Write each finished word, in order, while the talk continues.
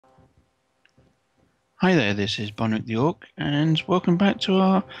Hi there, this is Bonnet the Orc, and welcome back to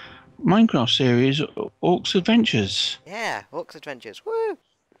our Minecraft series, Orc's Adventures. Yeah, Orc Adventures. Woo!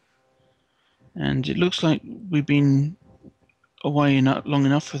 And it looks like we've been away long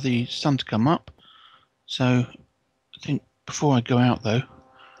enough for the sun to come up. So I think before I go out though,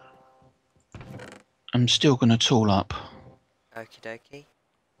 I'm still going to tool up. Okie dokie.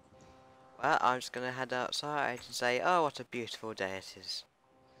 Well, I'm just gonna head outside and say, oh, what a beautiful day it is.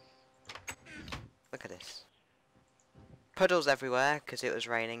 Look at this. Puddles everywhere because it was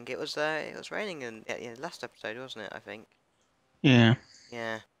raining. It was raining in last episode, wasn't it? I think. Yeah,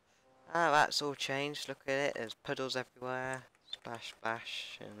 Yeah. Oh, that's all changed. Look at it. There's puddles everywhere. Splash,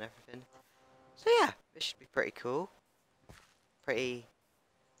 splash, and everything. So yeah, this should be pretty cool. Pretty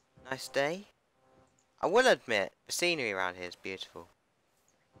nice day. I will admit, the scenery around here is beautiful.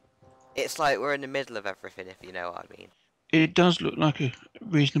 It's like we're in the middle of everything, if you know what I mean. it does look like a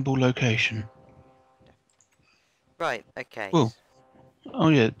reasonable location. Right, okay. Well, oh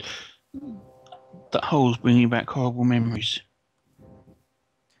yeah, that hole's bringing back horrible memories.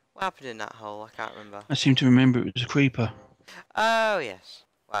 What happened in that hole? I can't remember. I seem to remember it was a creeper. Oh, yes.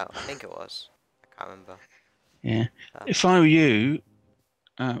 Well, I think it was. I can't remember. Yeah. Oh. If I were you,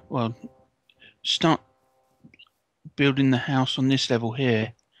 well, start building the house on this level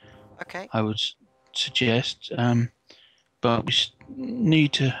here. Okay. I would suggest. But we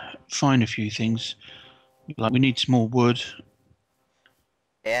need to find a few things. Like we need some more wood,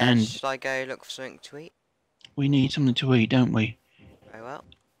 Yeah, and should I go look for something to eat? we need something to eat, don't we? Very well.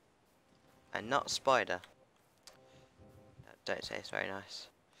 And not spider. Don't say it's very nice.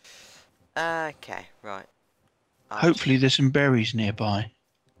 Okay, right. Hopefully, there's some berries nearby.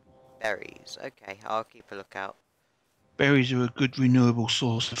 Berries. Okay, I'll keep a lookout. Berries are a good renewable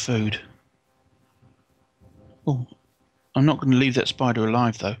source of food. Oh, I'm not going to leave that spider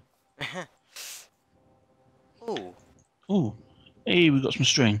alive though. Ooh. Oh, hey, we got some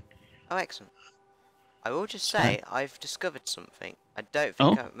string. Oh, excellent. I will just So, say, I've discovered something. I don't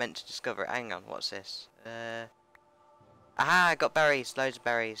think oh, I meant to discover it. Hang on, what's this? Aha, I got berries. Loads of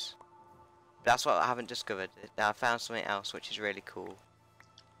berries. That's what I haven't discovered. I found something else which is really cool.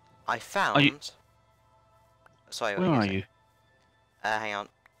 I are you? found... Sorry, what were Where you going are to say? you? Hang on.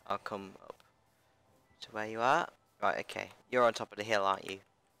 I'll come up to where you are. Right, okay. You're on top of the hill, aren't you?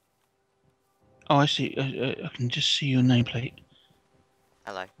 Oh, I see. I can just see your nameplate.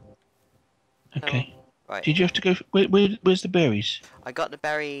 Hello. Hello. Okay. Right. Did you have to go? Where's the berries? I got the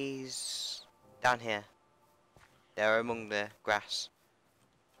berries down here. They're among the grass.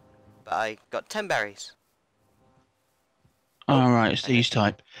 But I got 10 berries. Oh, All right, it's and these there's...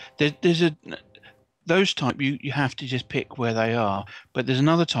 type. There's a those type you have to just pick where they are. But there's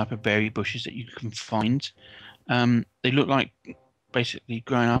another type of berry bushes that you can find. They look like basically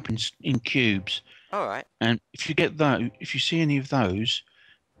growing up in cubes. Alright. And if you get those, if you see any of those,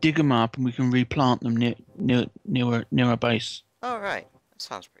 dig them up and we can replant them near our base. Alright. That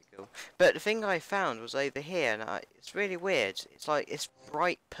sounds pretty cool. But the thing I found was over here, and it's really weird. It's like this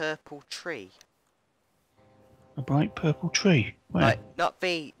bright purple tree. A bright purple tree. Where? Like, not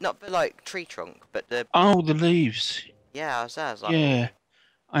the like tree trunk, but the... Oh, the leaves. Yeah, I was like, oh. Yeah,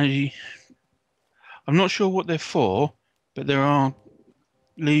 I I'm not sure what they're for, but there are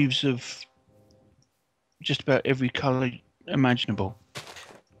leaves of just about every colour imaginable.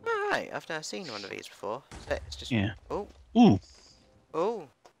 Alright, I've never seen one of these before. So it's just... Yeah. Oh, Ooh, oh. was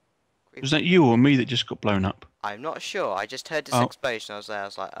Creepy. that you or me that just got blown up? I'm not sure. I just heard this Oh, explosion. I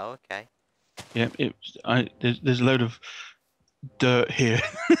was like, oh, okay. yeah. There's a load of dirt here,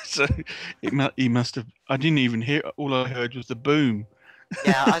 so he must have. I didn't even hear. All I heard was the boom.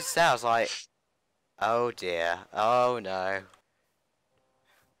 Yeah, I was like, oh dear. Oh no.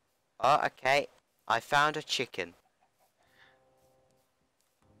 Oh, okay. I found a chicken.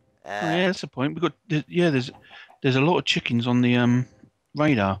 Oh Uh, yeah, that's the point. We got yeah. There's a lot of chickens on the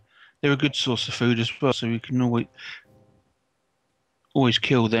radar. They're a good source of food as well, so we can always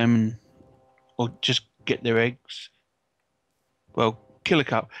kill them or just get their eggs. Well, kill a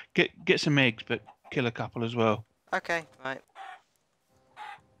couple. Get some eggs, but kill a couple as well. okay, right.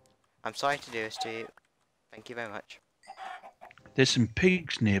 I'm sorry to do this to you. Thank you very much. There's some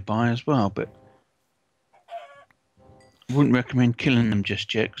pigs nearby as well, but I wouldn't recommend killing them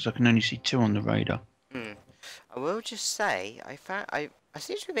just yet because I can only see two on the radar. Hmm. I will just say, I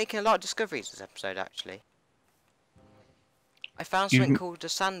seem to be making a lot of discoveries this episode, actually. I found something You, called a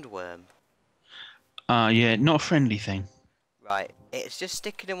sandworm. yeah, not a friendly thing. Right. It's just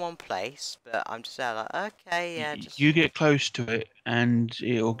sticking in one place, but I'm just there like, okay, yeah, just... You get close to it and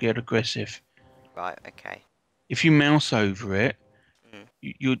it'll get aggressive. Right, okay. If you mouse over it, Hmm.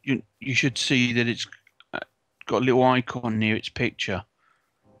 you should see that it's got a little icon near its picture.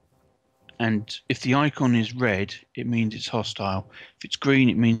 And if the icon is red, it means it's hostile. If it's green,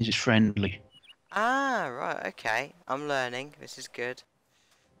 it means it's friendly. Ah, right, okay. I'm learning. This is good.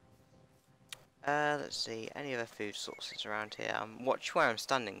 Let's see. Any other food sources around here? Watch where I'm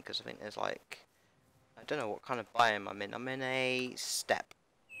standing, because I think there's like... I don't know what kind of biome I'm in. I'm in a steppe.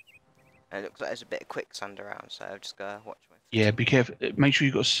 And it looks like there's a bit of quicksand around, so I've just got to watch my Yeah, footing. be careful. Make sure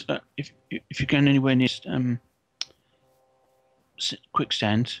you got if you're going anywhere near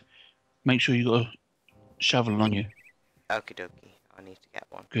quicksand, make sure you got a shovel on you, Okie dokie. I need to get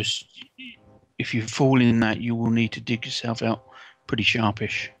one. because if you fall in that, you will need to dig yourself out pretty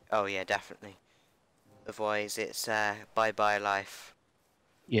sharpish. Oh yeah, definitely. Otherwise it's bye-bye life.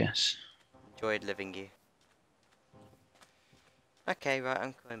 Yes. Enjoyed living you. Okay, right,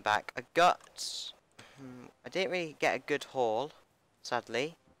 I'm coming back. I got... I didn't really get a good haul,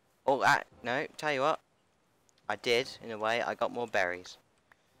 sadly. Oh, no, tell you what. I did, in a way. I got more berries.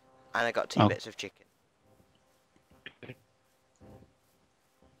 And I got 2 Oh, bits of chicken.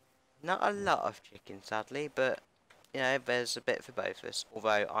 Not a lot of chicken, sadly, but, you know, there's a bit for both of us.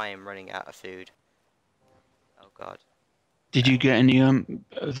 Although I am running out of food. Oh, God. did you get any of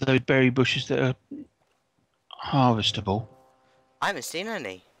those berry bushes that are harvestable? I haven't seen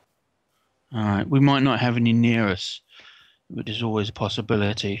any. All right, we might not have any near us, but there's always a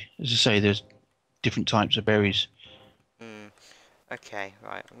possibility. As I say, there's different types of berries. Okay,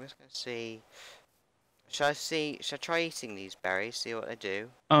 right, I'm just going to see... Should I try eating these berries, see what they do?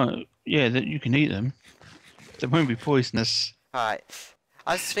 Oh, yeah, that you can eat them. They won't be poisonous. Alright.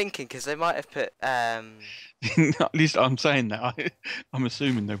 I was thinking, because they might have put, At least I'm saying that. I'm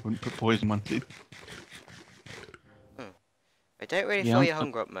assuming they wouldn't put poison ones in. they don't really Yeah, fill your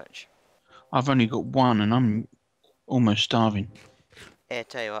hunger up much. I've only got one, and I'm almost starving. Here,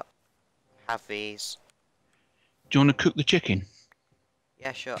 tell you what. Have these. Do you want to cook the chicken?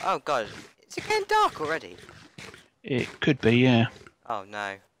 Yeah, sure. Oh, God. Is it getting dark already? It could be, yeah. Oh,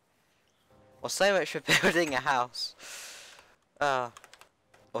 no. Well, so much for building a house. Or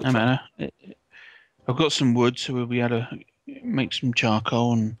No matter. I've got some wood, so we'll be able to make some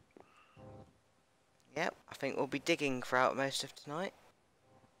charcoal. And Yep, I think we'll be digging throughout most of tonight.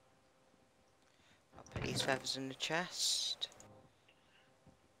 I'll put these feathers in the chest.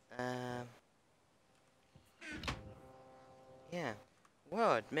 Yeah.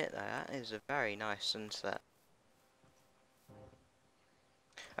 Well, I'll admit that is a very nice sunset.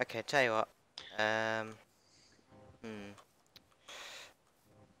 Okay, tell you what. I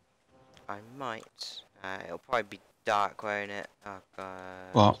might. It'll probably be dark, won't it? Oh,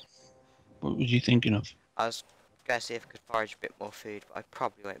 God. what was you thinking of? I was gonna see if I could forage a bit more food, but I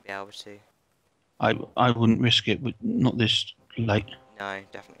probably won't be able to. I wouldn't risk it, but not this late. No,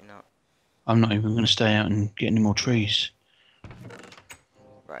 definitely not. I'm not even going to stay out and get any more trees.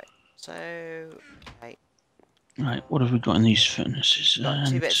 Right, so... Okay. Right, what have we got in these furnaces? Got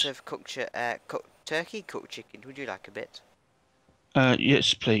 2 bits of cooked turkey, cooked chicken. Would you like a bit?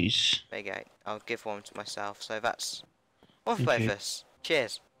 Yes, please. There you go. I'll give one to myself, so that's one for Thank both you. of us.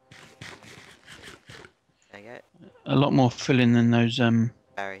 Cheers. There you go. A lot more filling than those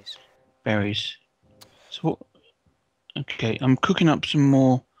Berries. berries. So what? Okay, I'm cooking up some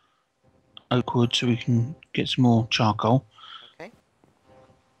more oak wood so we can get some more charcoal. Okay.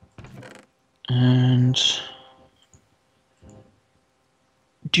 And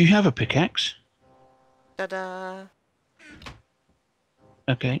do you have a pickaxe? Ta-da!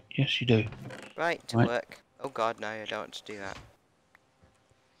 Okay, yes you do. Right, to Right. work. Oh, God, no, I don't want to do that.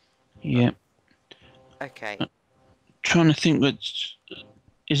 Yeah. Okay. Trying to think that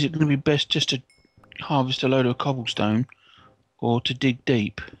is it going to be best just to harvest a load of cobblestone or to dig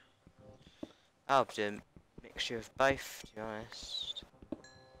deep? I'll do a mixture of both, to be honest.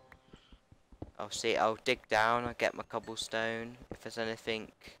 I'll dig down, I'll get my cobblestone. If there's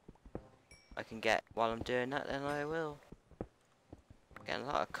anything I can get while I'm doing that, then I will. I'm getting a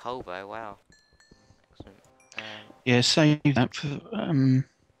lot of coal though, wow. Excellent. Yeah, save that for the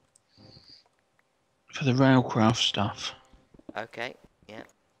railcraft stuff. Okay, yeah.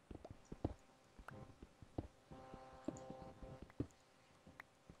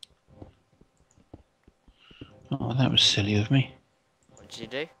 Oh, that was silly of me. What did you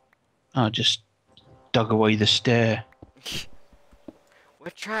do? I just dug away the stair. We're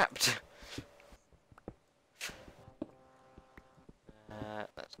trapped!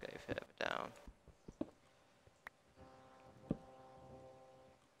 Let's go further down.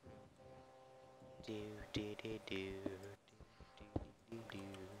 Do do do do do do do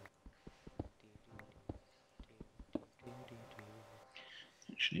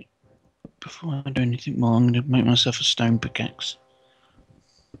Actually, before I do anything more, I'm going to make myself a stone pickaxe.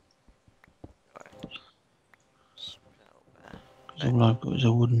 Right. Because all I've got is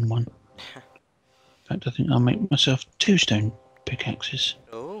a wooden one. In fact, I think I'll make myself 2 stone pickaxes.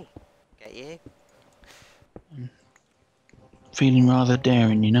 Oh, get you. Feeling rather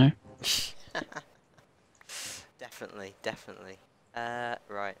daring, you know? Definitely, definitely.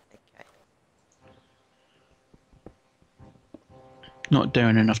 Right, okay. Not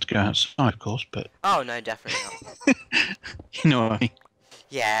daring enough to go outside, of course, but Oh no, definitely not. you know what I mean.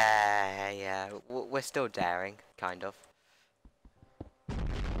 Yeah, yeah. We're still daring, kind of.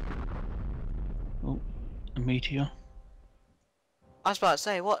 Oh, a meteor. I was about to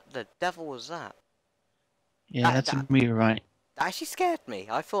say, what the devil was that? Yeah, That that's that, a meteorite. that actually scared me.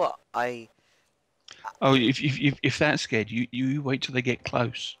 I thought Oh, if that's scared you, you wait till they get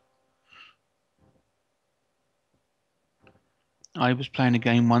close. I was playing a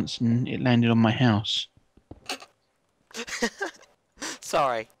game once and it landed on my house.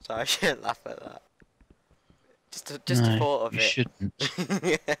 sorry, I shouldn't laugh at that. Just a No, thought of you it. shouldn't.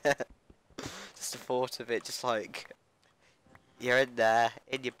 Just a thought of it, just like you're in there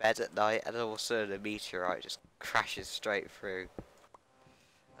in your bed at night, and all of a sudden a meteorite just crashes straight through.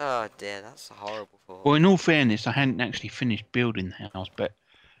 Oh dear, that's a horrible thought. Well, in all fairness, I hadn't actually finished building the house, but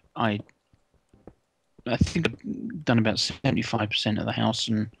I I think I'd done about 75% of the house,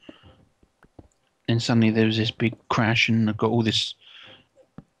 and then suddenly there was this big crash, and I got all this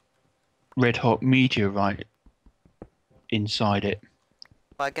red hot meteorite inside it.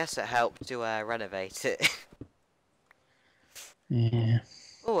 Well, I guess it helped to renovate it. Yeah.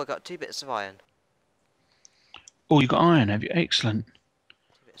 Oh, I got 2 bits of iron. Oh, you got iron, have you? Excellent. 2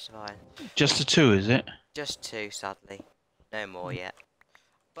 bits of iron. Just the 2, is it? Just 2, sadly. No more yet.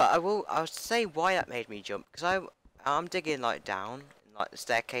 But I'll say why that made me jump, because I'm digging like down, in like the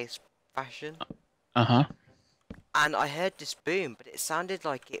staircase fashion. Uh-huh. And I heard this boom, but it sounded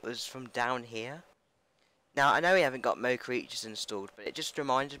like it was from down here. Now, I know we haven't got Mo creatures installed, but it just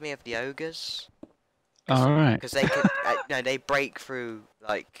reminded me of the ogres. All right. Because they could, they break through,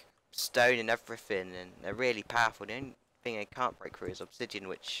 like, stone and everything, and they're really powerful. The only thing they can't break through is obsidian,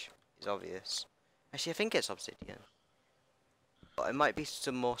 which is obvious. Actually, I think it's obsidian. But it might be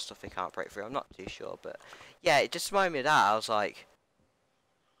some more stuff they can't break through, I'm not too sure, but... Yeah, it just reminded me of that, I was like...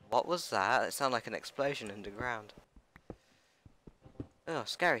 What was that? It sounded like an explosion underground. Oh,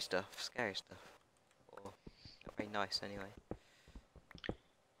 scary stuff, scary stuff. Or, not very nice, anyway.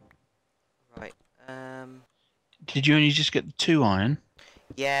 Right, Did you only just get the 2 iron?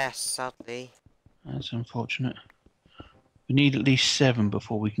 yes, sadly. That's unfortunate. We need at least 7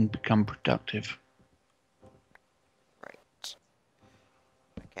 before we can become productive. Right.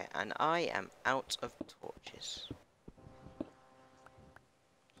 Okay, and I am out of torches. So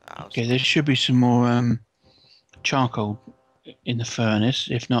Okay, there should be some more charcoal in the furnace.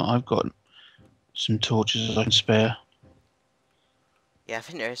 If not, I've got some torches I can spare. yeah, I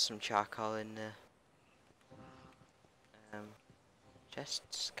think there is some charcoal in the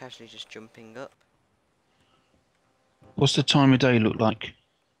chests. Casually just jumping up. What's the time of day look like?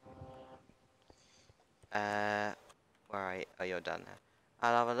 Where are you? Oh, you're done now.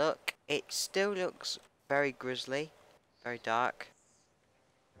 I'll have a look. It still looks very grisly, very dark.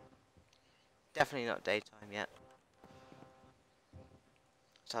 Definitely not daytime yet.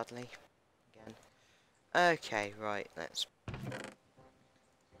 Sadly, again. Okay, right. Let's put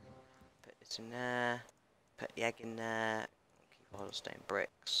this in there. Put the egg in there. Keep all the stone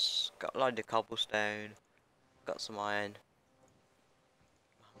bricks. Got a load of cobblestone. Got some iron.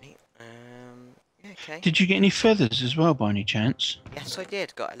 Yeah, okay. Did you get any feathers as well by any chance? Yes, I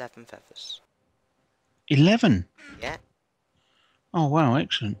did. Got 11 feathers. 11? Yeah. Oh wow,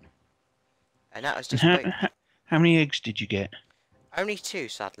 excellent. And that was And just wait. how many eggs did you get? Only 2,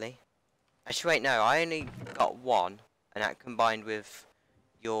 sadly. Actually, wait, no. I only got 1, and that combined with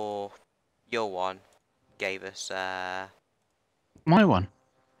your one gave us My one.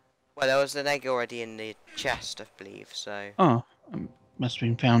 well, there was an egg already in the chest, I believe. So. Oh, must have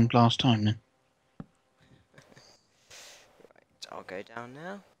been found last time then. Right, I'll go down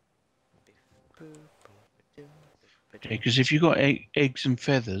now. Okay, because if you've got eggs and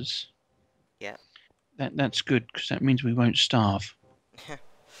feathers, Yeah. that's good because that means we won't starve.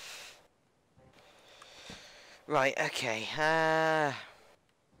 Right, okay.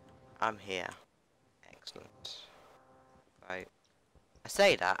 I'm here. Excellent. Right. I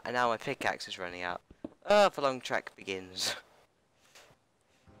say that, and now my pickaxe is running out. Oh, the long trek begins.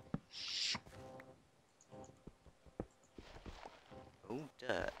 Oh,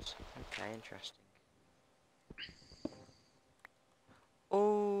 dirt. Okay, interesting.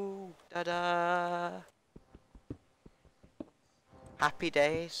 Oh, Ta-da! Happy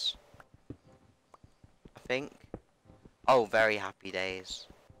days, I think. Oh, very happy days.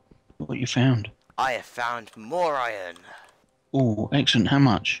 What you found? I have found more iron. Oh, excellent. How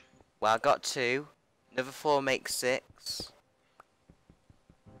much? Well, I got 2. Another 4 makes 6.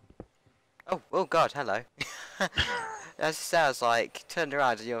 Oh, oh God, hello. That sounds like turned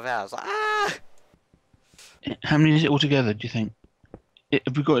around and your I was like, ah! How many is it altogether, do you think?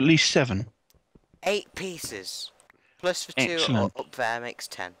 Have we got at least 7? 8 pieces. Plus for 2 Excellent. up there makes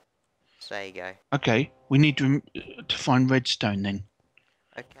 10. So there you go. Okay, we need to find redstone then.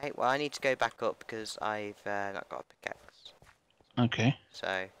 Okay, well I need to go back up because I've not got a pickaxe. Okay.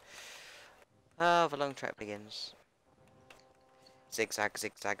 So, oh, the long trek begins. Zigzag,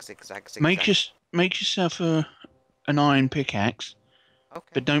 zigzag, zigzag, zigzag. Make yourself an iron pickaxe, Okay,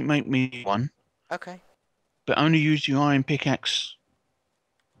 but don't make me one. okay, But only use your iron pickaxe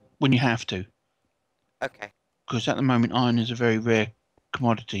when you have to, okay. because at the moment iron is a very rare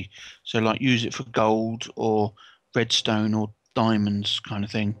commodity. So like use it for gold or redstone or diamonds kind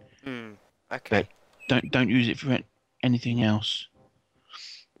of thing. Hmm, okay. But don't use it for anything else.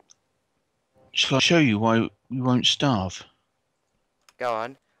 Shall I show you why we won't starve? Go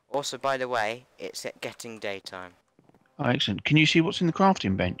on. Also, by the way, it's getting daytime. Oh, excellent. Can you see what's in the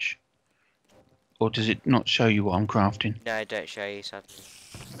crafting bench? Or does it not show you what I'm crafting? No, don't show you, sadly.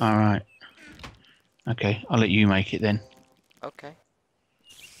 Alright. Okay, I'll let you make it then. Okay.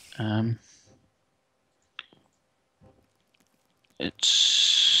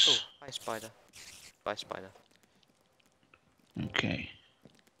 It's... Oh, hi spider. Bye spider. Okay.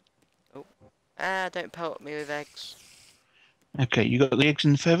 Oh. Ah, don't pelt me with eggs. Okay, you got the eggs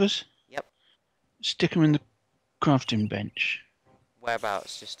and feathers? Yep. Stick them in the crafting bench.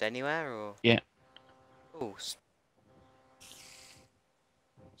 Whereabouts? Just anywhere, or? Yeah. Oh,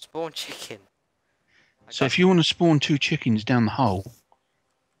 spawn chicken. So if you want to spawn 2 chickens down the hole...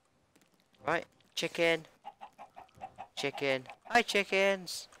 Right, chicken. Chicken. Hi,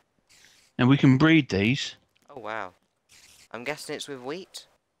 chickens. And we can breed these. Oh, wow. I'm guessing it's with wheat?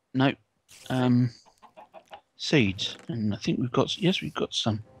 No. Seeds. And I think we've got... Yes, we've got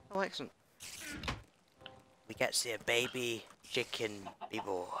some. Oh, excellent. We get to see a baby chicken be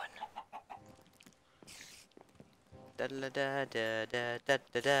born. Da da da da da da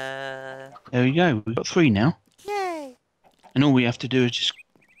da da. There we go. We've got 3 now. Yay! And all we have to do is just...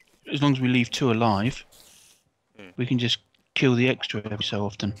 As long as we leave 2 alive, we can just kill the extra every so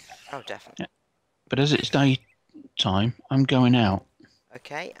often. Oh, definitely. Yeah. But as it's daytime, I'm going out.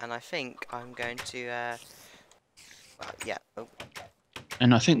 Okay, and I think I'm going to, well, yeah. Oh.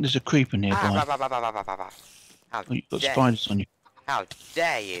 And I think there's a creeper nearby. How Oh, you've got dare spiders on you. How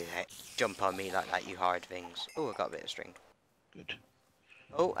dare you jump on me like that, you horrid things. Oh, I got a bit of string. Good.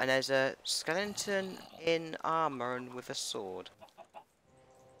 Oh, and there's a skeleton in armour and with a sword.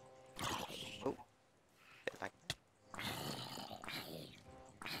 Oh, bit like that.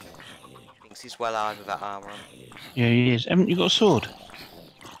 Thinks he's well armed with that armour on. Yeah, he is. Haven't you got a sword?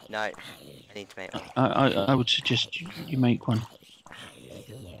 No, I need to make one. I would suggest you make one.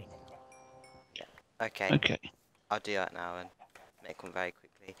 Yeah. Okay. Okay. I'll do that now and make one very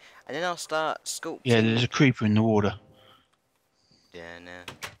quickly. And then I'll start sculpting. Yeah, there's a creeper in the water. Dunno.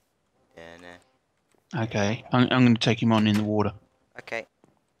 Okay, I'm going to take him on in the water. Okay.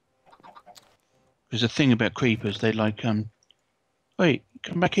 There's a thing about creepers. They like wait,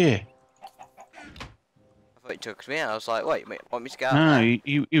 come back here. I thought it took me. I was like, wait, want me to go out No, there?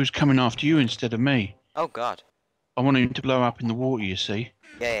 he was coming after you instead of me. Oh God. I wanted him to blow up in the water. You see?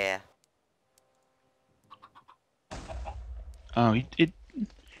 Yeah. Oh, it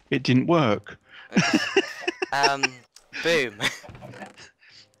didn't work. Boom.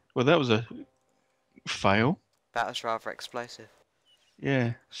 Well, that was a fail. That was rather explosive.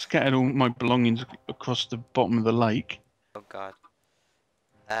 Yeah, scattered all my belongings across the bottom of the lake. Oh God.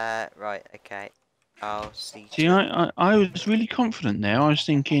 Right, okay. I'll see. See, I was really confident there. I was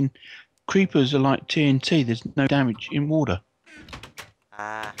thinking creepers are like TNT. There's no damage in water.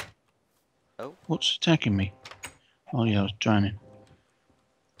 Ah. Oh. What's attacking me? Oh yeah, I was drowning.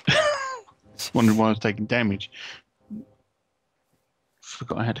 Wondered why I was taking damage.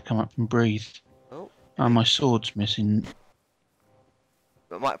 Forgot I had to come up and breathe. Oh. Oh, my sword's missing.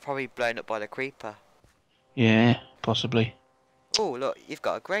 It might probably blown up by the creeper. Yeah, possibly. Oh, look, you've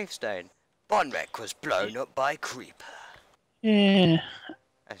got a gravestone. Bonrek was blown up by creeper. Yeah.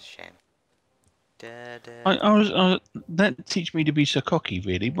 That's a shame. I was that teach me to be so cocky,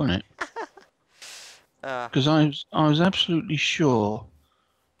 really, wasn't it? Because I was absolutely sure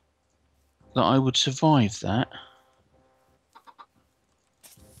that I would survive that.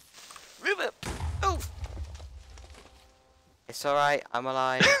 It's alright, I'm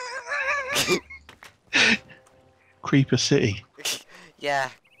alive. Creeper City.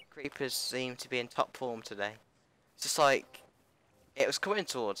 Yeah, creepers seem to be in top form today. It's just like, it was coming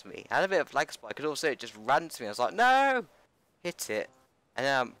towards me. I had a bit of lag spike, and also it just ran to me. I was like, no! Hit it. And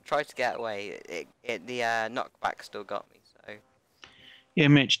then tried to get away. The knockback still got me, so. Yeah,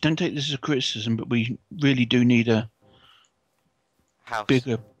 Mitch, don't take this as a criticism, but we really do need a House.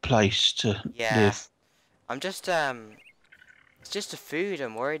 bigger place to Yeah. live. I'm just, it's just the food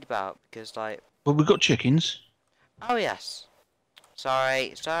I'm worried about, because, like. Well, we've got chickens. Oh, yes.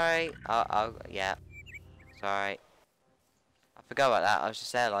 Sorry. Yeah. Sorry. I forgot about that. I was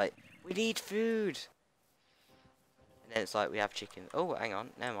just there, like, we need food. And then it's like, we have chicken. Oh, hang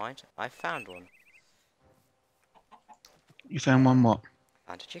on. Never mind. I found one. You found one what?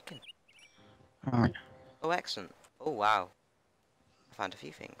 Found a chicken. Alright. Oh, excellent. Oh, wow. I found a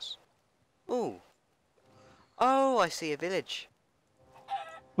few things. Ooh. Oh, I see a village.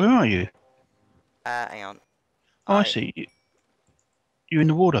 Where are you? Hang on. Oh, I see. You're in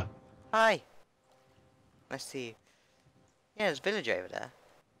the water. Hi. Nice to see you. Yeah, there's a village over there.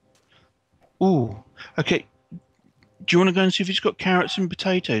 Ooh. Okay. Do you want to go and see if it's got carrots and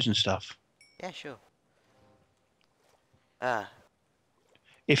potatoes and stuff? Yeah, sure.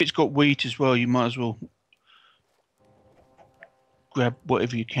 If it's got wheat as well, you might as well grab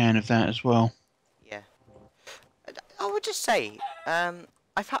whatever you can of that as well. Yeah. I would just say,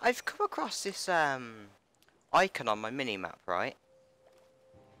 I've come across this icon on my mini map, right?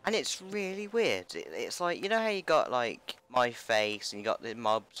 And it's really weird. It's like, you know how you got like my face and you got the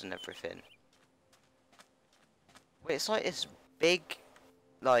mobs and everything. Well, it's like this big,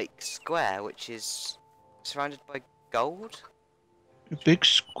 like square which is surrounded by gold. A big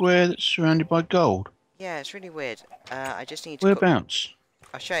square that's surrounded by gold. Yeah, it's really weird. I just need to cook. Whereabouts?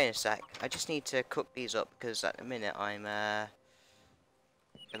 I'll show you in a sec. I just need to cook these up because at the minute I'm gonna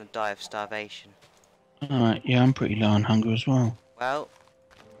die of starvation. Alright, yeah, I'm pretty low on hunger as well. Well,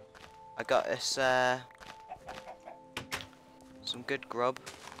 I got us some good grub.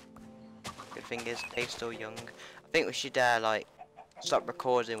 Good thing is they're still young. I think we should like stop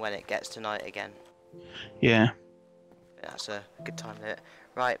recording when it gets to night again. Yeah. That's a good time to do it.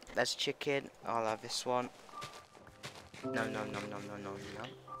 Right, there's chicken. I'll have this one. No.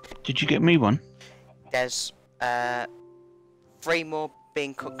 Did you get me one? There's 3 more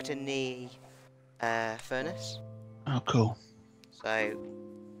being cooked in the furnace. Oh, cool. So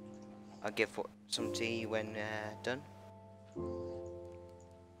I'll give some to you when done.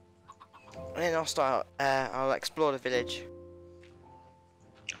 And then I'll start. I'll explore the village.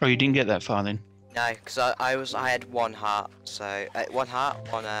 Oh, you didn't get that far then? No, because I had 1 heart. So 1 heart,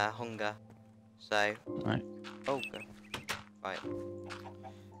 1 hunger. So. Right. Oh. Good. Right.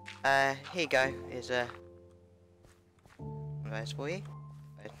 Here you go. Here's a. There's for you.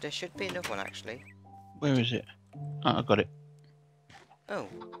 There should be another one actually. Where is it? Oh, I got it. Oh.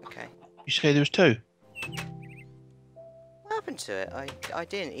 Okay. You say there was 2? What happened to it? I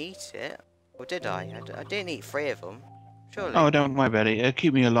didn't eat it. Or did I? I didn't eat 3 of them. Surely. Oh, don't worry about it. It'll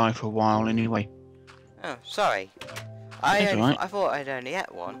keep me alive for a while anyway. Oh, sorry. That's alright. I thought I'd only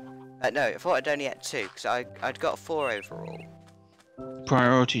ate 1. No, I thought I'd only ate 2 because I'd got 4 overall.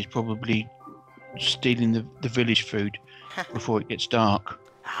 Priority is probably stealing the village food before it gets dark.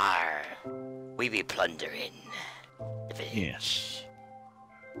 Arr, we be plundering the village. Yes.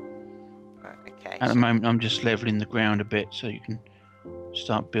 Right, okay. At the moment, I'm just leveling the ground a bit so you can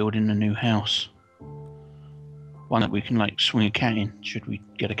start building a new house. One that we can like swing a cat in, should we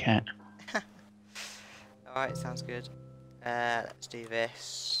get a cat. Alright, sounds good. Let's do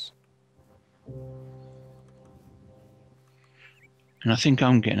this. And I think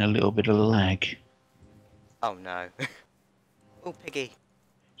I'm getting a little bit of lag. Oh no. Oh, piggy.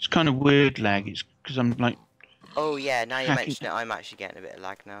 It's kind of weird lag. It's because I'm like Oh yeah, now you mention it, I'm actually getting a bit of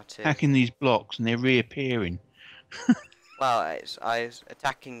lag now too. hacking these blocks and they're reappearing. Well, I was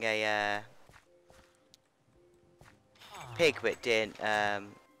attacking a pig, but it didn't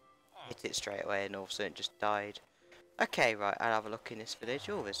hit it straight away, and all of a sudden it just died. Okay, right, I'll have a look in this village.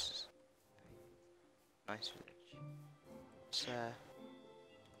 Oh, this is a nice village. It's,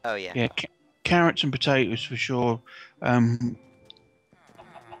 oh yeah. Yeah, carrots and potatoes for sure.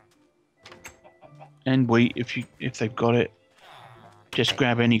 And wheat if they've got it. Just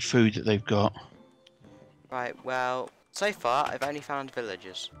grab any food that they've got. Right, well, so far I've only found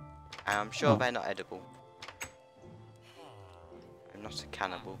villagers. I'm sure they're not edible. I'm not a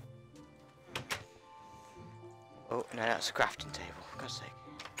cannibal. Oh, no, that's a crafting table, for God's sake.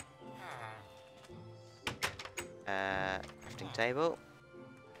 Crafting table.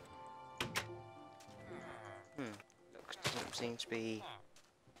 Doesn't seem to be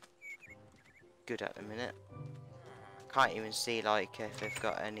good at the minute. I can't even see like if they've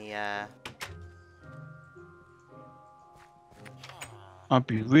got any I'd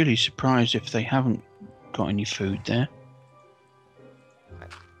be really surprised if they haven't got any food there.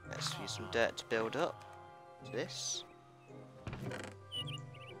 right, let's use some dirt to build up to this.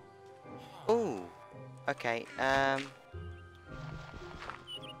 Oh, okay, tell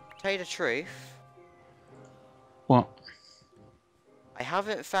you the truth, What? I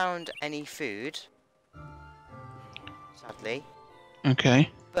haven't found any food, sadly, Okay.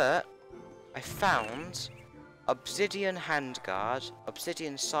 but I found obsidian handguard,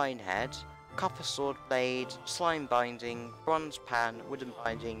 obsidian sign head, copper sword blade, slime binding, bronze pan, wooden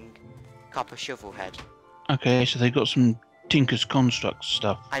binding, copper shovel head. Okay, so they've got some Tinker's Construct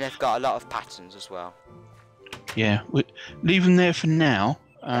stuff. And I've got a lot of patterns as well. Yeah, leave them there for now.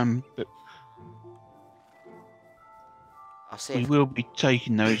 But I'll see we if... will be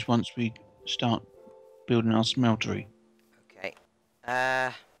taking those once we start building our smeltery. Okay.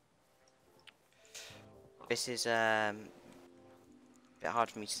 This is a bit hard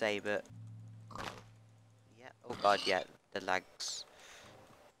for me to say, but yeah. Oh god, yeah. The lags.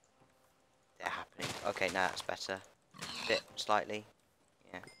 They're happening. Okay, now that's better. Bit slightly.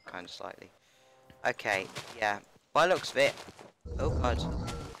 Yeah, kind of slightly. Okay, yeah. By the looks of it. Oh god.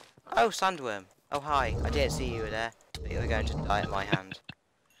 Oh, sandworm. Oh hi. I didn't see you were there, but you were going to die at my hand.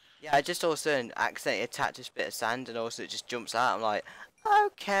 Yeah, I just all of a sudden accidentally attacked this bit of sand, and also it just jumps out. I'm like,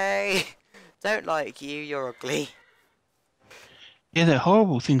 okay. Don't like you. You're ugly. Yeah, they're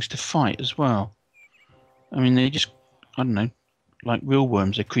horrible things to fight as well. I mean, they just, I don't know, like real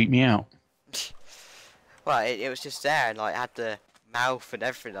worms, they creep me out. Well, it was just there, and like had the mouth and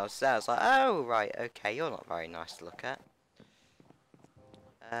everything else there. I was like, oh right, okay, you're not very nice to look at.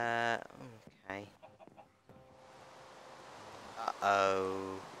 Okay.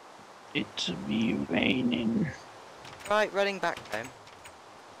 Uh-oh. It's me raining. Right, running back home.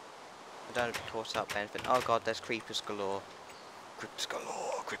 I don't want to be caught up by anything. Oh god, there's creepers galore. Creepers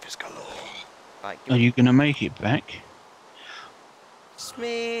galore, creepers galore. Right, Are you going to make it back? it's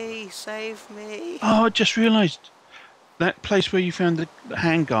me, save me. Oh, I just realised. That place where you found the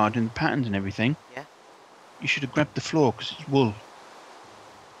handguard and the patterns and everything. Yeah. You should have grabbed the floor because it's wool.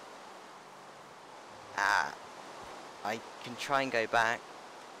 Ah, I can try and go back.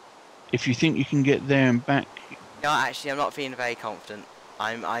 If you think you can get there and back, No, actually, I'm not feeling very confident.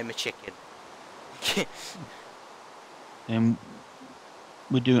 I'm a chicken. then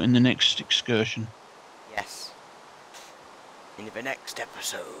we'll do it in the next excursion. Yes. In the next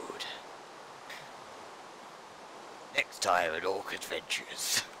episode. Next time at Orc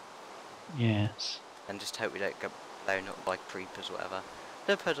Adventures. Yes. And just hope we don't get blown up by creepers or whatever.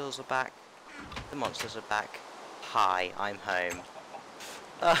 The puddles are back. The monsters are back. Hi, I'm home.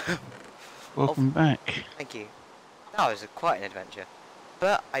 Welcome back. Thank you. That was quite an adventure.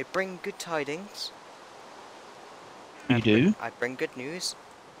 But I bring good tidings. You do? I bring good news.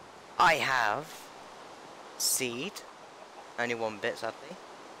 I have seed. Only one bit, sadly.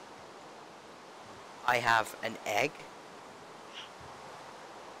 I have an egg.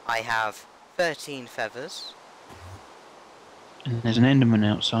 I have 13 feathers. And there's an Enderman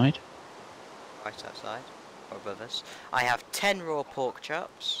outside. Right outside. Or above us. I have 10 raw pork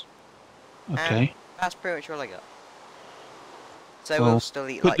chops. Okay. And that's pretty much all I got. So Well, we'll still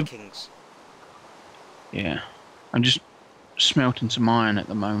eat like the- kings. Yeah. I'm just smelting some iron at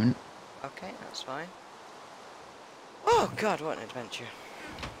the moment. Okay, that's fine. Oh god, what an adventure.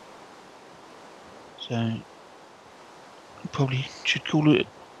 So, probably should call it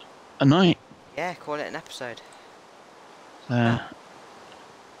a night. Yeah, call it an episode. Not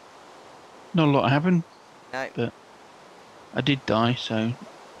a lot happened, No, but I did die, so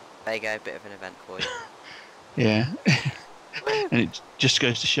there you go, a bit of an event for you. yeah. And it just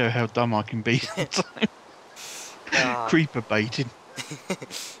goes to show how dumb I can be sometimes. Ah. Creeper baiting.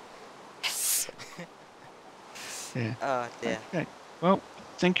 Yes! Yeah. Oh dear. Okay. Well,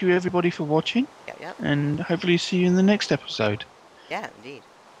 thank you everybody for watching, Yep, yep. and hopefully see you in the next episode. Yeah, indeed.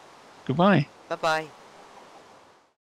 Goodbye. Bye bye.